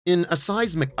In a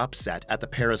seismic upset at the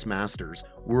Paris Masters,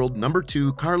 world number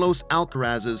 2 Carlos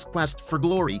Alcaraz's quest for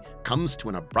glory comes to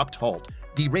an abrupt halt,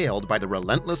 derailed by the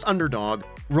relentless underdog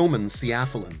Roman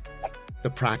Safiullin. The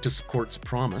practice court's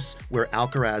promise, where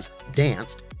Alcaraz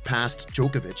danced past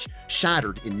Djokovic,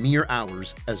 shattered in mere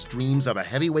hours as dreams of a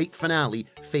heavyweight finale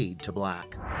fade to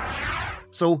black.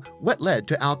 So, what led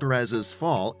to Alcaraz's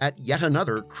fall at yet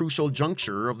another crucial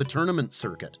juncture of the tournament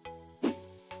circuit?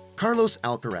 Carlos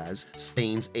Alcaraz,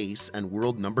 Spain's ace and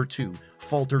world number 2,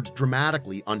 faltered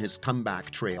dramatically on his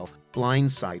comeback trail,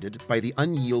 blindsided by the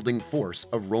unyielding force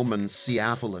of Roman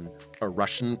Safiullin, a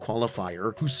Russian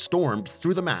qualifier who stormed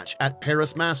through the match at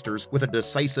Paris Masters with a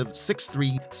decisive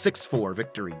 6-3, 6-4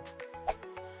 victory.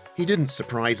 He didn't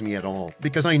surprise me at all,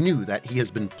 because I knew that he has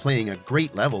been playing a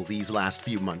great level these last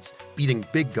few months, beating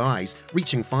big guys,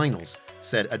 reaching finals,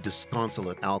 said a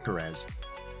disconsolate Alcaraz.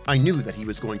 I knew that he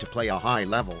was going to play a high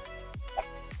level.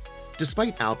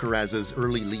 Despite Alcaraz's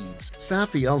early leads,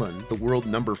 Safiullin, the world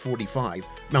number 45,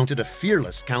 mounted a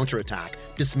fearless counterattack,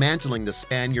 dismantling the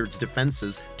Spaniard's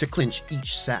defenses to clinch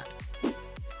each set.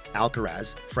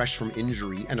 Alcaraz, fresh from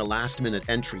injury and a last-minute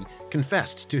entry,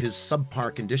 confessed to his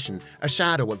subpar condition, a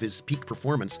shadow of his peak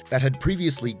performance that had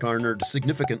previously garnered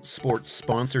significant sports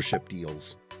sponsorship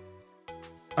deals.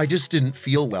 "I just didn't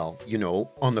feel well,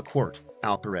 on the court,"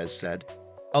 Alcaraz said.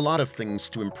 "A lot of things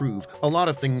to improve, a lot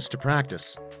of things to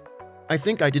practice. I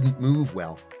think I didn't move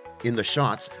well. In the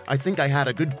shots, I think I had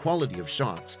a good quality of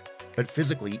shots, but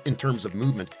physically, in terms of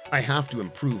movement, I have to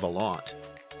improve a lot."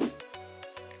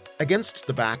 Against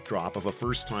the backdrop of a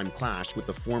first-time clash with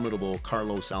the formidable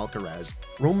Carlos Alcaraz,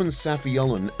 Roman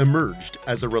Safiullin emerged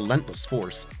as a relentless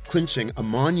force, clinching a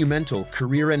monumental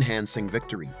career-enhancing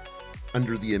victory.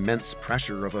 Under the immense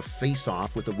pressure of a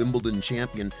face-off with a Wimbledon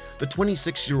champion, the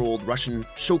 26-year-old Russian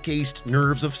showcased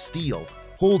nerves of steel,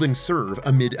 holding serve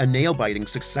amid a nail-biting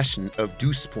succession of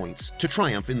deuce points to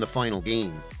triumph in the final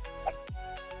game.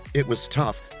 "It was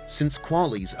tough. Since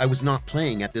qualies, I was not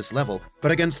playing at this level,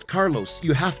 but against Carlos,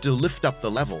 you have to lift up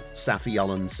the level,"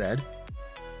 Safiullin said.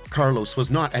 "Carlos was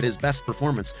not at his best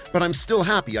performance, but I'm still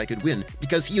happy I could win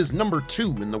because he is number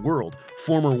 2 in the world,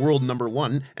 former world number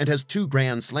 1, and has 2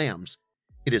 Grand Slams.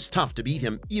 It is tough to beat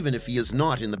him even if he is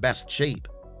not in the best shape."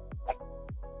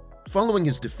 Following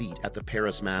his defeat at the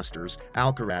Paris Masters,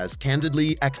 Alcaraz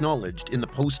candidly acknowledged in the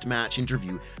post-match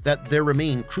interview that there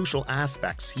remain crucial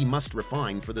aspects he must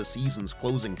refine for the season's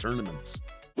closing tournaments.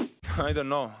 I don't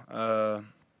know.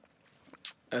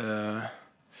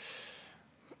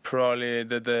 Probably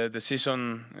the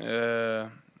season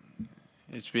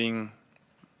it's been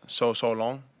so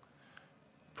long.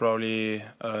 Probably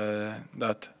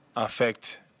that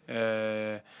affect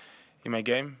in my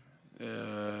game.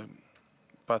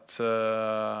 But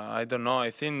I don't know. I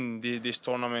think this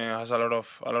tournament has a lot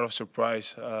of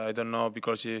surprise. I don't know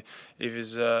because if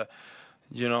it's the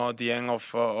end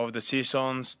of the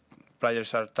seasons,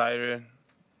 players are tired,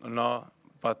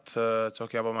 But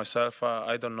talking about myself,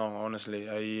 I don't know honestly.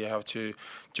 I have to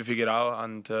figure out,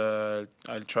 and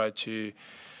I'll try to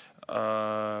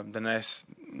the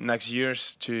next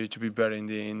years to be better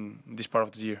in this part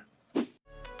of the year.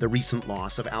 The recent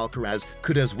loss of Alcaraz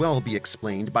could as well be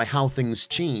explained by how things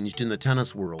changed in the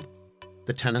tennis world.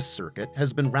 The tennis circuit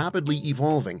has been rapidly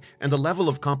evolving, and the level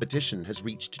of competition has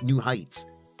reached new heights.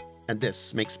 And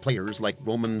this makes players like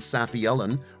Roman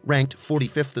Safiullin, ranked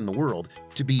 45th in the world,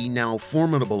 to be now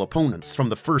formidable opponents from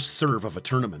the first serve of a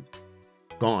tournament.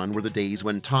 Gone were the days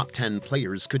when top 10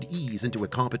 players could ease into a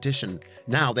competition.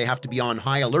 Now they have to be on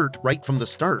high alert right from the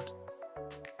start.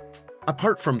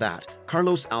 Apart from that,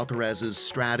 Carlos Alcaraz's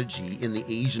strategy in the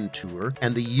Asian Tour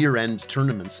and the year-end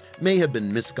tournaments may have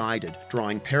been misguided,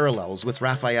 drawing parallels with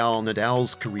Rafael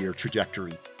Nadal's career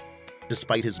trajectory.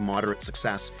 Despite his moderate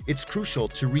success, it's crucial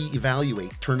to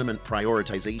re-evaluate tournament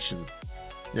prioritization.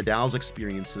 Nadal's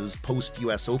experiences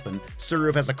post-US Open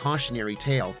serve as a cautionary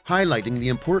tale, highlighting the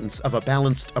importance of a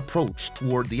balanced approach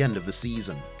toward the end of the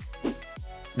season.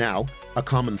 Now, a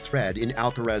common thread in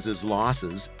Alcaraz's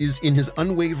losses is in his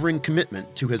unwavering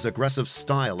commitment to his aggressive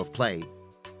style of play.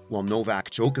 While Novak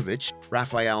Djokovic,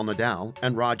 Rafael Nadal,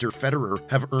 and Roger Federer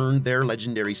have earned their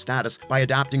legendary status by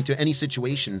adapting to any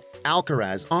situation,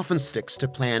 Alcaraz often sticks to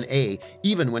Plan A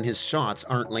even when his shots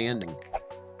aren't landing.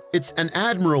 It's an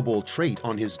admirable trait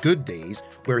on his good days,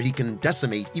 where he can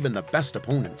decimate even the best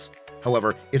opponents.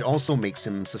 However, it also makes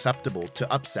him susceptible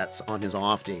to upsets on his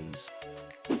off days.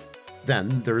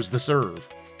 Then there's the serve.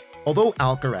 Although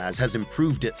Alcaraz has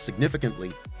improved it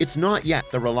significantly, it's not yet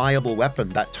the reliable weapon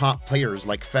that top players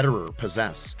like Federer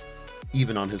possess.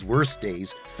 Even on his worst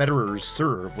days, Federer's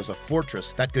serve was a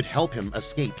fortress that could help him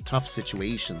escape tough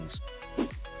situations.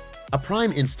 a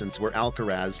prime instance where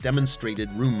Alcaraz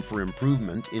demonstrated room for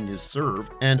improvement in his serve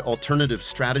and alternative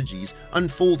strategies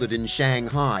unfolded in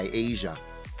Shanghai, Asia.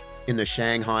 In the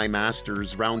Shanghai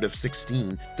Masters round of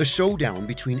 16, the showdown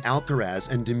between Alcaraz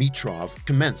and Dimitrov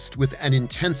commenced with an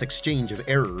intense exchange of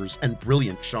errors and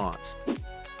brilliant shots.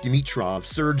 Dimitrov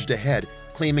surged ahead,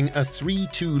 claiming a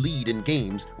 3-2 lead in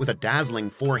games with a dazzling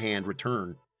forehand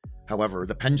return. However,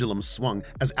 the pendulum swung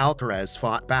as Alcaraz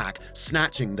fought back,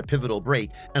 snatching the pivotal break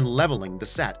and leveling the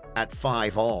set at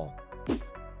 5-all.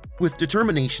 With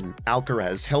determination,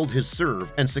 Alcaraz held his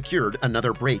serve and secured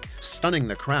another break, stunning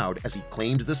the crowd as he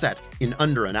claimed the set in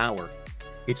under an hour.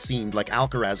 It seemed like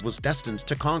Alcaraz was destined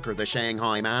to conquer the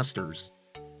Shanghai Masters.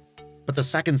 But the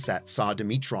second set saw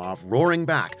Dimitrov roaring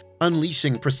back,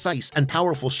 unleashing precise and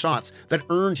powerful shots that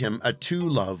earned him a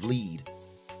 2-love lead.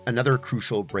 Another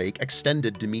crucial break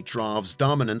extended Dimitrov's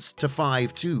dominance to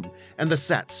 5-2, and the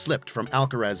set slipped from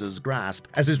Alcaraz's grasp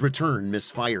as his return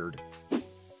misfired.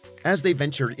 As they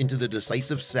ventured into the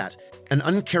decisive set, an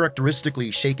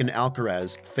uncharacteristically shaken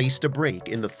Alcaraz faced a break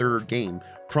in the third game,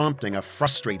 prompting a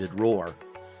frustrated roar.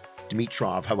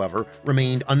 Dimitrov, however,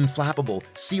 remained unflappable,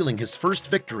 sealing his first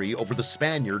victory over the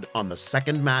Spaniard on the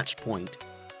second match point.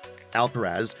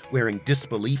 Alcaraz, wearing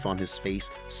disbelief on his face,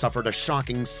 suffered a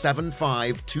shocking 7-5,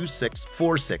 2-6,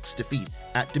 4-6 defeat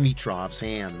at Dimitrov's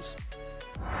hands.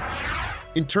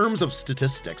 In terms of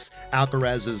statistics,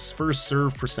 Alcaraz's first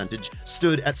serve percentage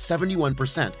stood at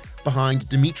 71%, behind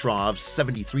Dimitrov's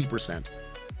 73%.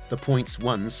 The points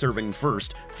won serving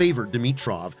first favored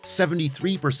Dimitrov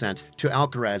 73% to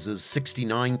Alcaraz's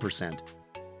 69%.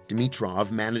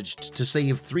 Dimitrov managed to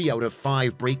save 3 out of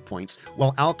 5 breakpoints,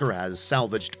 while Alcaraz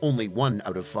salvaged only 1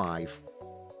 out of 5.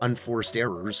 Unforced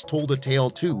errors told a tale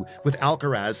too, with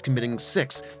Alcaraz committing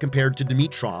 6 compared to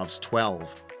Dimitrov's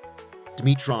 12.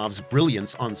 Dimitrov's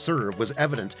brilliance on serve was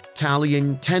evident,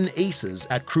 tallying 10 aces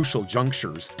at crucial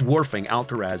junctures, dwarfing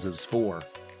Alcaraz's 4.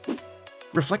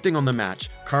 Reflecting on the match,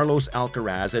 Carlos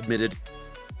Alcaraz admitted,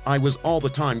 "I was all the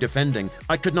time defending.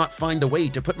 I could not find a way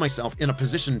to put myself in a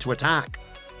position to attack."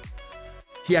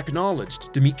 He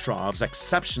acknowledged Dimitrov's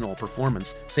exceptional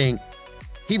performance, saying,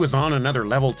 "He was on another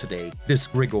level today, this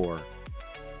Grigor."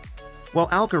 While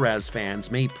Alcaraz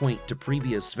fans may point to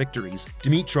previous victories,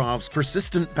 Dimitrov's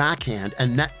persistent backhand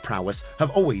and net prowess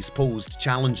have always posed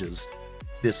challenges.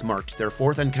 This marked their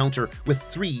fourth encounter, with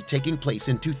 3 taking place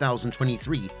in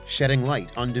 2023, shedding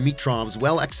light on Dimitrov's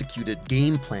well-executed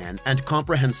game plan and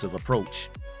comprehensive approach.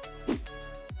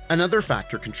 Another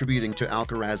factor contributing to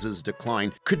Alcaraz's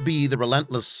decline could be the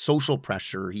relentless social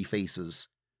pressure he faces.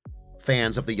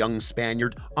 Fans of the young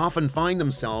Spaniard often find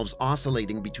themselves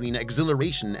oscillating between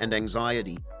exhilaration and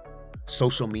anxiety.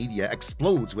 Social media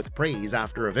explodes with praise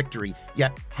after a victory,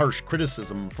 yet harsh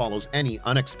criticism follows any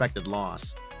unexpected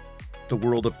loss. The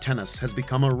world of tennis has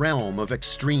become a realm of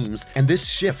extremes, and this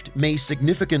shift may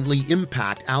significantly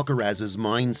impact Alcaraz's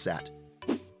mindset.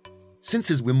 Since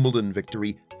his Wimbledon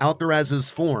victory, Alcaraz's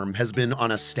form has been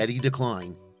on a steady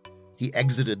decline. He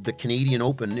exited the Canadian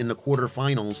Open in the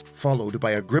quarterfinals, followed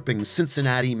by a gripping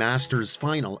Cincinnati Masters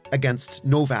final against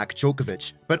Novak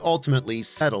Djokovic, but ultimately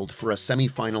settled for a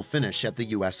semi-final finish at the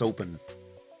US Open.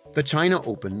 The China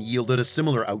Open yielded a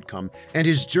similar outcome, and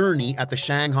his journey at the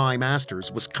Shanghai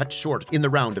Masters was cut short in the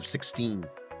round of 16.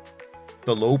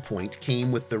 The low point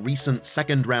came with the recent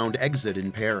second-round exit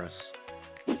in Paris.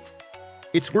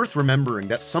 It's worth remembering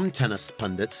that some tennis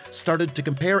pundits started to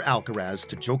compare Alcaraz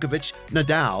to Djokovic,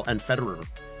 Nadal, and Federer.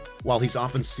 While he's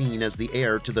often seen as the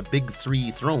heir to the Big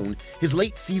Three throne, his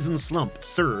late-season slump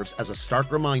serves as a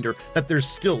stark reminder that there's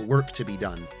still work to be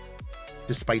done.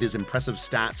 Despite his impressive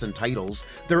stats and titles,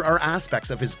 there are aspects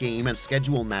of his game and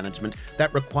schedule management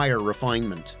that require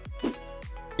refinement.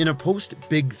 In a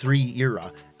post-Big Three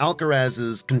era,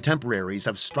 Alcaraz's contemporaries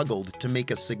have struggled to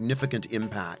make a significant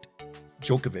impact.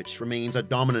 Djokovic remains a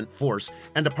dominant force,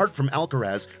 and apart from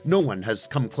Alcaraz, no one has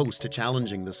come close to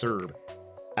challenging the Serb.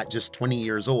 At just 20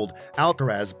 years old,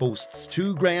 Alcaraz boasts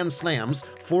 2 Grand Slams,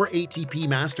 4 ATP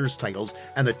Masters titles,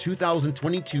 and the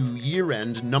 2022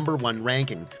 year-end #1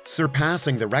 ranking,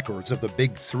 surpassing the records of the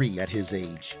Big Three at his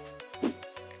age.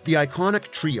 The iconic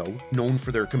trio, known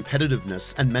for their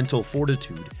competitiveness and mental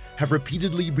fortitude, have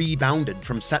repeatedly rebounded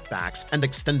from setbacks and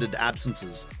extended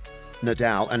absences.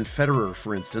 Nadal and Federer,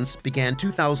 for instance, began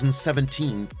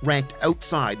 2017 ranked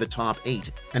outside the top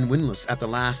 8 and winless at the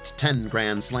last 10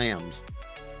 Grand Slams.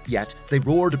 Yet, they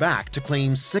roared back to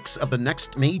claim 6 of the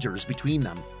next majors between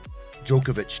them.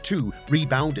 Djokovic, too,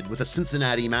 rebounded with a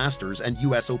Cincinnati Masters and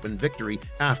US Open victory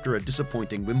after a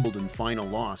disappointing Wimbledon final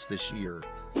loss this year.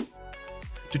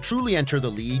 To truly enter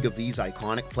the league of these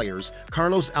iconic players,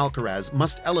 Carlos Alcaraz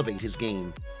must elevate his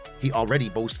game. He already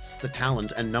boasts the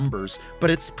talent and numbers, but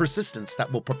it's persistence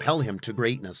that will propel him to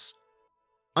greatness.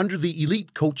 Under the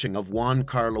elite coaching of Juan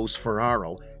Carlos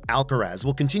Ferraro, Alcaraz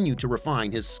will continue to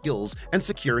refine his skills and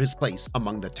secure his place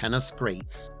among the tennis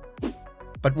greats.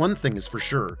 But one thing is for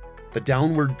sure, the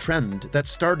downward trend that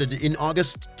started in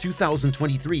August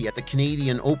 2023 at the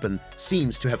Canadian Open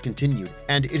seems to have continued,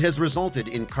 and it has resulted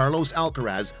in Carlos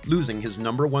Alcaraz losing his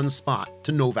 #1 spot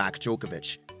to Novak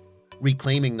Djokovic.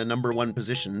 Reclaiming the #1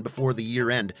 position before the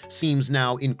year end seems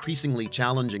now increasingly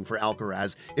challenging for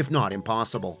Alcaraz, if not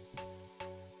impossible.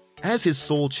 As his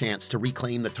sole chance to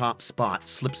reclaim the top spot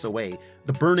slips away,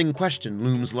 the burning question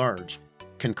looms large.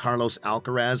 Can Carlos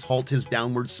Alcaraz halt his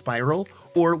downward spiral,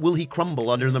 or will he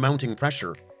crumble under the mounting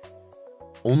pressure?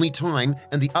 Only time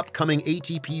and the upcoming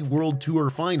ATP World Tour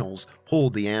Finals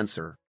hold the answer.